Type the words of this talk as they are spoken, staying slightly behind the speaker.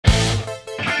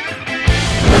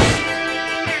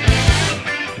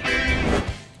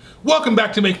Welcome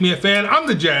back to Make Me a Fan. I'm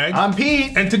the Jag. I'm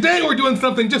Pete. And today we're doing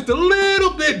something just a little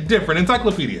bit different.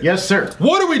 Encyclopedia. Yes, sir.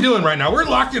 What are we doing right now? We're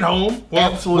locked at home.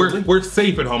 Well, absolutely. We're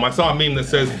safe at home. I saw a meme that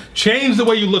says, change the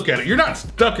way you look at it. You're not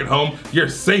stuck at home. You're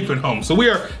safe at home. So we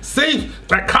are safe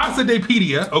at Casa de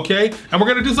Pedia, okay? And we're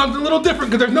going to do something a little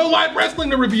different because there's no live wrestling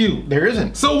to review. There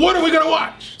isn't. So what are we going to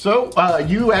watch? So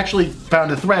you actually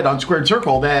found a thread on Squared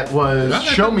Circle that was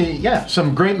show me,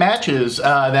 some great matches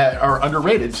that are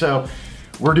underrated. So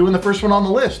we're doing the first one on the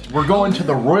list. We're going to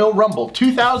the Royal Rumble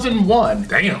 2001.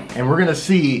 Damn. And we're going to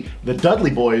see the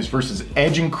Dudley Boyz versus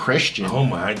Edge and Christian. Oh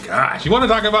my gosh. You want to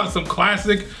talk about some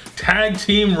classic tag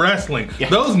team wrestling? Yeah.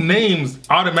 Those names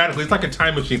automatically, it's like a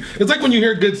time machine. It's like when you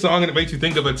hear a good song and it makes you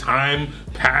think of a time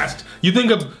past. You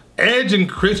think of Edge and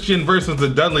Christian versus the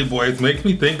Dudley Boyz makes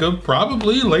me think of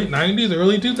probably late 90s,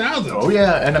 early 2000s. Oh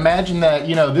yeah, and imagine that,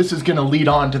 you know, this is going to lead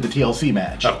on to the TLC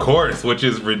match. Of course, which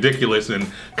is ridiculous and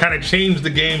kind of changed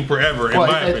the game forever, in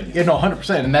my opinion. You know,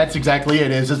 100%, and that's exactly it.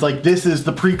 It's like, this is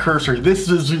the precursor. This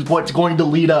is what's going to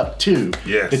lead up to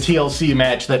the TLC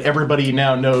match that everybody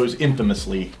now knows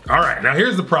infamously. All right, now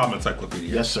here's the problem,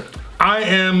 Encyclopedia. Yes, sir. I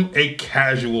am a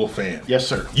casual fan. Yes,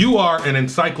 sir. You are an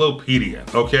encyclopedia,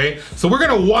 okay? So we're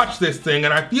gonna watch this thing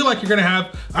and I feel like you're gonna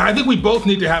have, I think we both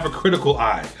need to have a critical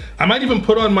eye. I might even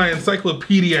put on my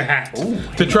encyclopedia hat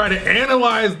to try to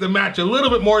analyze the match a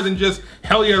little bit more than just,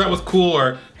 hell yeah, that was cool,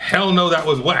 or hell no, that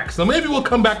was whack. So maybe we'll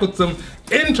come back with some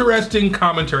interesting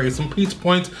commentary, some Pete's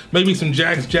points, maybe some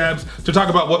Jag's jabs to talk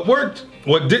about what worked,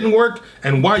 what didn't work,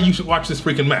 and why you should watch this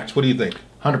freaking match. What do you think?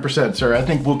 100%, sir. I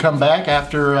think we'll come back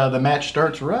after the match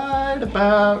starts right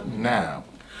about now.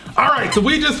 All right, so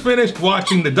we just finished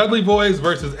watching the Dudley Boyz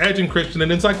versus Edge and Christian in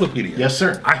Encyclopedia. Yes,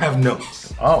 sir. I have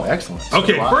notes. Oh, excellent.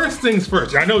 Okay, first things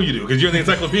first. I know you do, because you're the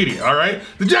encyclopedia, all right?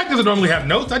 The Jack doesn't normally have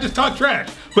notes. I just talk trash.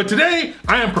 But today,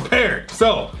 I am prepared.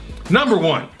 So, number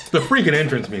one, the freaking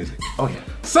entrance music. Oh, yeah.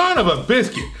 Son of a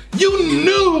biscuit. You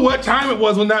knew what time it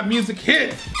was when that music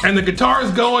hit and the guitar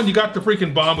is going, you got the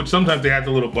freaking bomb, which sometimes they have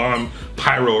the little bomb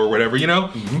pyro or whatever, you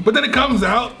know? But then it comes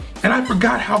out and I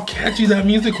forgot how catchy that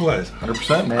music was.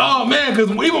 100%, man. Oh man,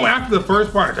 because even after the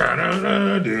first part,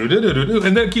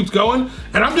 and then it keeps going,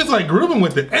 and I'm just like grooving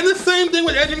with it. And the same thing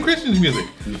with Edge and Christian's music.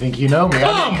 You think you know me?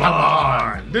 Come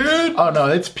on, dude. Oh no,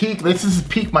 it's peak. This is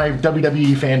peak my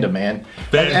WWE fandom, man.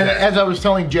 And as I was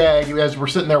telling Jag, as we're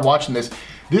sitting there watching this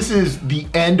is the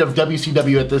end of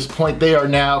WCW at this point. They are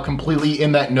now completely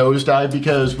in that nosedive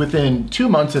because within 2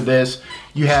 months of this,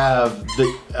 you have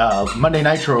the Monday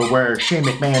Nitro where Shane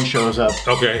McMahon shows up.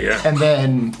 Okay, yeah. And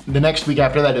then the next week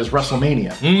after that is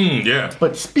WrestleMania. Yeah.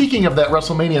 But speaking of that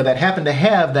WrestleMania that happened to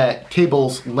have that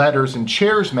tables, ladders, and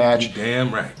chairs match.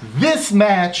 Damn right. This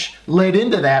match led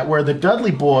into that where the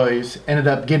Dudley Boyz ended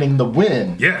up getting the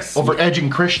win. Yes. Over Edge and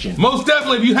Christian. Most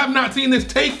definitely, if you have not seen this,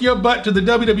 take your butt to the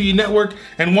WWE Network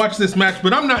and watch this match.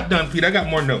 But I'm not done, Pete. I got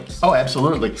more notes. Oh,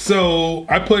 absolutely. So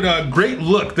I put a great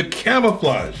look, the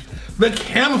camouflage. The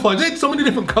camouflage, they had so many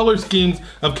different color schemes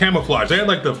of camouflage. They had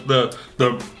like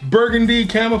the burgundy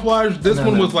camouflage. This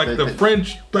one was like the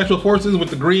French Special Forces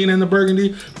with the green and the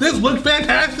burgundy. This looked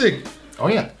fantastic. Oh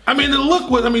yeah. I mean, the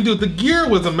look was, I mean, dude, the gear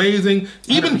was amazing.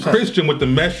 Even 100%. Christian with the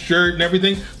mesh shirt and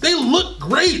everything, they looked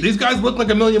great. These guys looked like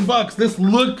 $1 million. This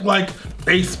looked like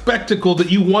a spectacle that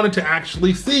you wanted to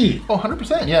actually see. Oh,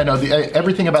 100%. Yeah, no,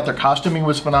 everything about their costuming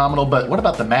was phenomenal, but what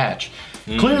about the match?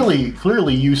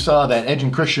 Clearly you saw that Edge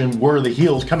and Christian were the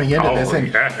heels coming into this,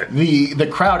 and the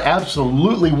crowd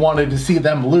absolutely wanted to see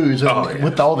them lose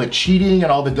with all the cheating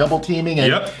and all the double teaming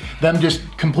and them just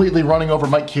completely running over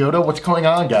Mike Chioda. What's going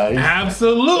on, guys?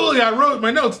 Absolutely. I wrote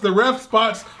my notes. The ref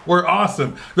spots were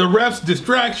awesome. The ref's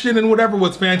distraction and whatever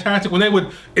was fantastic. When they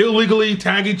would illegally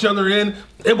tag each other in,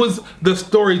 it was the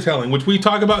storytelling, which we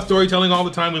talk about storytelling all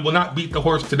the time. We will not beat the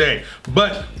horse today.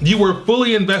 But you were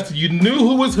fully invested. You knew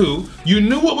who was who. You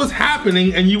knew what was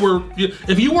happening. And you were,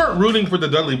 if you weren't rooting for the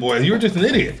Dudley Boyz, you were just an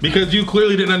idiot because you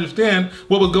clearly didn't understand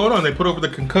what was going on. They put over the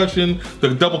concussion, the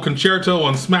double concerto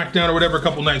on SmackDown or whatever a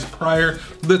couple nights prior.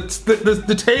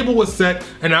 The table was set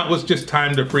and that was just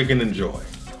time to freaking enjoy.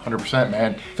 100%,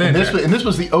 man. And this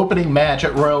was the opening match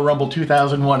at Royal Rumble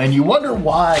 2001, and you wonder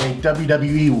why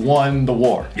WWE won the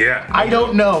war. Yeah. I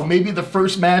don't know. Maybe the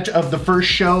first match of the first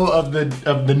show of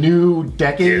the new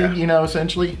decade, you know,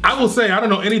 essentially. I will say, I don't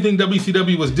know anything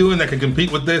WCW was doing that could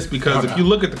compete with this because if you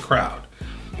look at the crowd,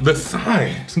 the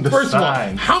signs. First of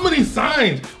all, how many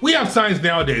signs? We have signs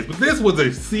nowadays, but this was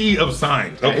a sea of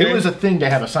signs. Okay? It was a thing to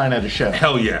have a sign at a show.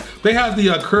 Hell yeah. They have the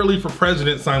Curly for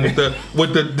President sign with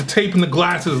the tape and the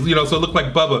glasses, you know, so it looked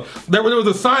like Bubba. There was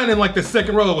a sign in like the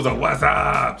second row. It was a "What's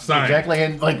up" sign. Exactly,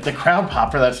 and like the crowd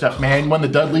pop for that stuff, man. When the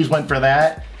Dudleys went for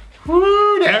that,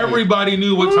 Woo, everybody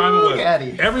knew what time it was.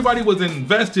 Daddy. Everybody was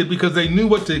invested because they knew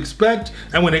what to expect,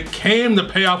 and when it came, the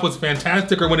payoff was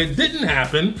fantastic. Or when it didn't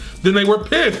happen, then they were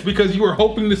pissed because you were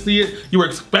hoping to see it, you were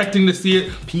expecting to see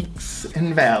it. Peaks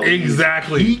and valleys.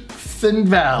 Exactly. Peaks and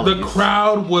valleys. The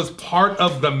crowd was part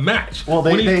of the match. Well,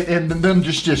 and them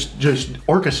just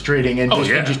orchestrating and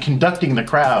just conducting the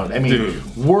crowd. I mean,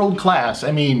 world class.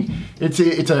 I mean, it's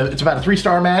about a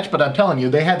 3-star match, but I'm telling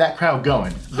you, they had that crowd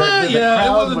going.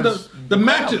 The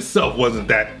match itself wasn't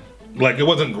that, like, it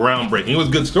wasn't groundbreaking. It was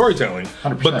good storytelling.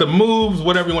 100%. But the moves,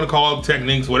 whatever you want to call it,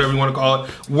 techniques, whatever you want to call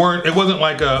it, it wasn't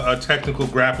like a technical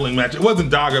grappling match. It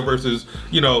wasn't Daga versus,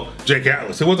 Jake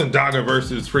Atlas. It wasn't Daga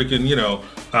versus freaking,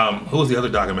 who was the other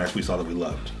Daga match we saw that we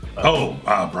loved?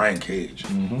 Brian Cage.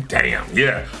 Damn,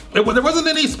 yeah. There wasn't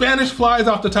any Spanish flies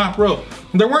off the top rope.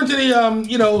 There weren't any,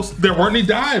 there weren't any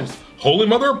dives. Holy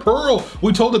mother of pearl.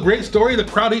 We told a great story, the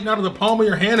crowd eating out of the palm of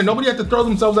your hand, and nobody had to throw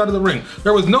themselves out of the ring.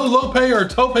 There was no Lope or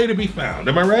Tope to be found.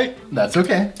 Am I right? That's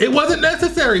okay. It wasn't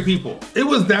necessary, people. It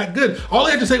was that good. All they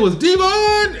had to say was,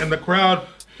 Devon! And the crowd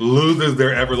loses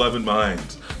their ever-loving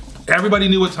minds. Everybody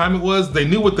knew what time it was. They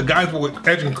knew what the guys with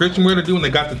Edge and Christian were going to do when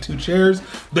they got the 2 chairs.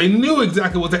 They knew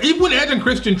exactly what that. Even when Edge and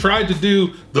Christian tried to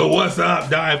do the what's up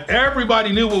dive,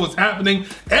 everybody knew what was happening.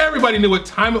 Everybody knew what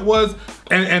time it was,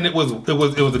 and it was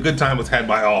a good time. Was had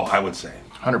by all, I would say.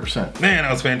 100%. Man,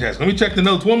 that was fantastic. Let me check the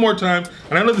notes one more time.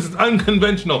 And I know this is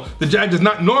unconventional. The Jag does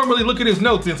not normally look at his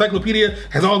notes. The Encyclopedia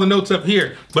has all the notes up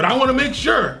here. But I want to make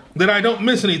sure that I don't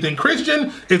miss anything.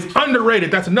 Christian is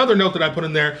underrated. That's another note that I put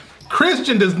in there.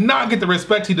 Christian does not get the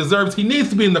respect he deserves. He needs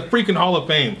to be in the freaking Hall of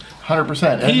Fame.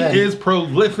 100%. He is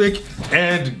prolific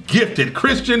and gifted.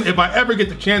 Christian, if I ever get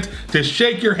the chance to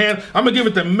shake your hand, I'm gonna give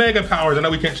it the mega powers. I know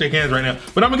we can't shake hands right now,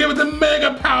 but I'm gonna give it the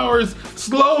mega powers,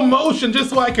 slow motion, just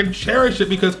so I can cherish it,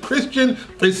 because Christian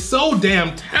is so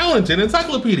damn talented.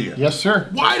 Encyclopedia. Yes, sir.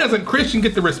 Why doesn't Christian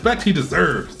get the respect he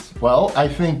deserves? Well, I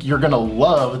think you're gonna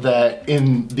love that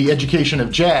in the education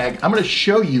of Jag. I'm gonna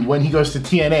show you when he goes to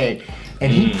TNA.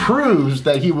 And he proves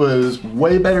that he was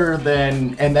way better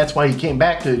than, and that's why he came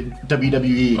back to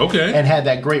WWE and had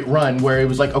that great run where it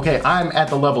was like, okay, I'm at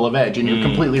the level of Edge. And you're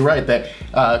completely right that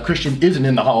Christian isn't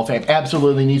in the Hall of Fame.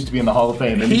 Absolutely needs to be in the Hall of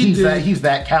Fame. And he's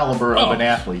that caliber of an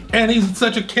athlete. And he's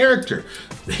such a character.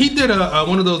 He did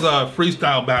one of those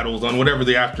freestyle battles on whatever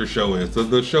the after show is,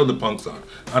 the show the Punk's on.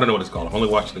 I don't know what it's called. I've only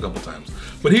watched it a couple times.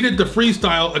 But he did the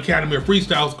Freestyle Academy or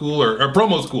Freestyle School or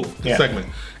Promo School segment.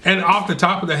 And off the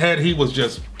top of the head, he was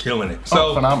just killing it.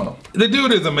 So phenomenal. The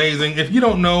dude is amazing. If you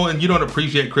don't know and you don't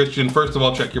appreciate Christian, first of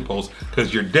all, check your pulse,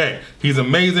 because you're dead. He's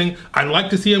amazing. I'd like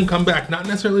to see him come back, not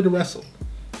necessarily to wrestle,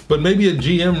 but maybe a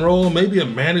GM role, maybe a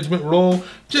management role.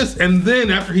 And then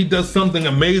after he does something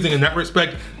amazing in that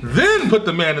respect, then put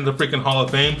the man in the freaking Hall of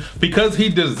Fame, because he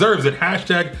deserves it.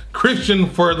 Hashtag Christian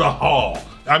for the Hall.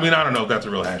 I mean, I don't know if that's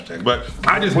a real hashtag, but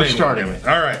I just made it.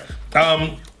 All right.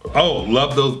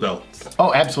 Love those belts.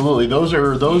 Oh, absolutely. Those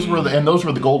were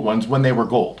the gold ones when they were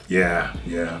gold. Yeah.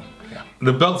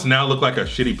 The belts now look like a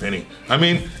shitty penny. I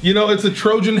mean, it's a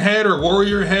Trojan head or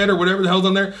warrior head or whatever the hell's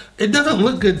on there. It doesn't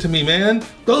look good to me, man.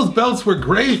 Those belts were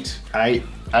great. I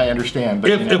understand.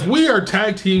 But if we are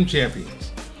tag team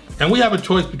champions and we have a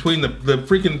choice between the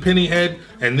freaking penny head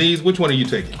and these, which one are you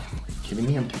taking? Kidding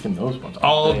me? I'm taking those ones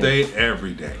all day,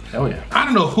 every day. Oh yeah. I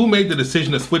don't know who made the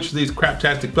decision to switch to these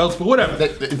craptastic belts, but whatever.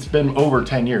 It's been over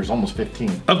 10 years, almost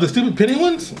 15. Of the stupid penny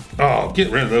ones? Oh, get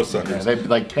rid of those suckers. Yeah, they've been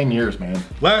like 10 years, man.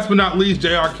 Last but not least,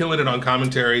 JR killing it on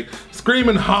commentary,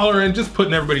 screaming, hollering, just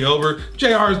putting everybody over.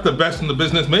 JR is the best in the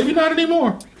business. Maybe not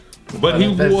anymore, but he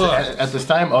was at this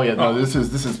time. Oh yeah, no, this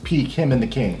is peak him and the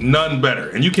King. None better,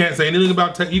 and you can't say anything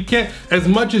about you can't. As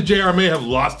much as JR may have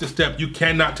lost a step, you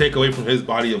cannot take away from his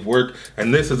body of work,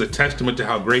 and this is a testament to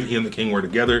how great he and the King were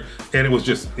together. And it was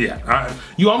just,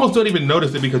 you almost don't even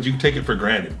notice it because you take it for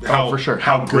granted. For sure,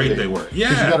 how great they were. Yeah,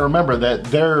 because you got to remember that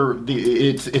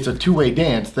it's a two-way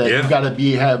dance. That you've got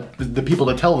to have the people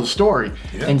to tell the story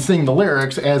and sing the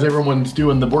lyrics as everyone's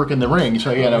doing the work in the ring.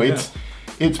 So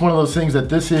it's one of those things that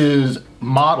this is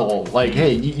model. Like,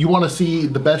 hey, you want to see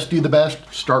the best do the best,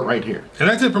 start right here. And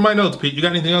that's it for my notes, Pete. You got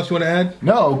anything else you want to add?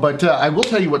 No, but I will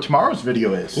tell you what tomorrow's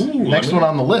video is. Next one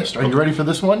on the list. Are you ready for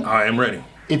this one? I am ready.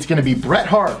 It's going to be Bret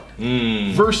Hart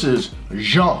versus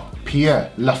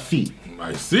Jean-Pierre Lafitte.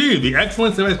 I see. The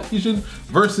Excellence of Execution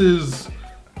versus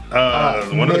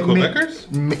one of the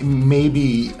Quebecers?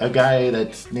 Maybe a guy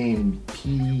that's named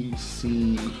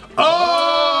PC.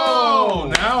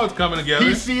 Oh, now it's coming together.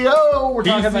 PCO, we're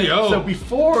talking about. So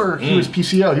before he was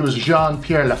PCO, he was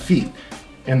Jean-Pierre Lafitte.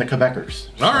 and the Quebecers.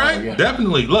 All right,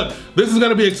 definitely. Look, this is going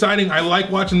to be exciting. I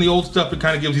like watching the old stuff. It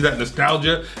kind of gives you that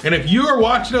nostalgia. And if you are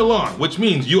watching along, which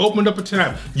means you opened up a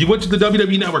tab, you went to the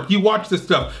WWE Network, you watched this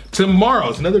stuff.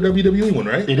 Tomorrow's another WWE one,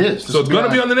 right? It is. So it's going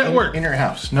to be on the network. In your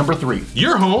house, number 3.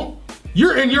 You're home.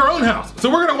 You're in your own house. So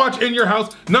we're going to watch In Your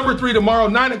House, number 3 tomorrow,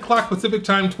 9 o'clock Pacific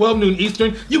time, 12 noon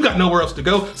Eastern. You got nowhere else to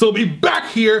go. So we'll be back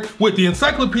here with the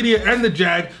Encyclopedia and the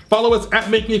Jag. Follow us at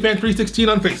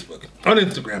MakeMeFan316 on Facebook, on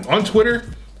Instagram, on Twitter.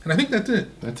 And I think that's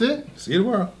it. That's it. See you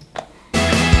tomorrow.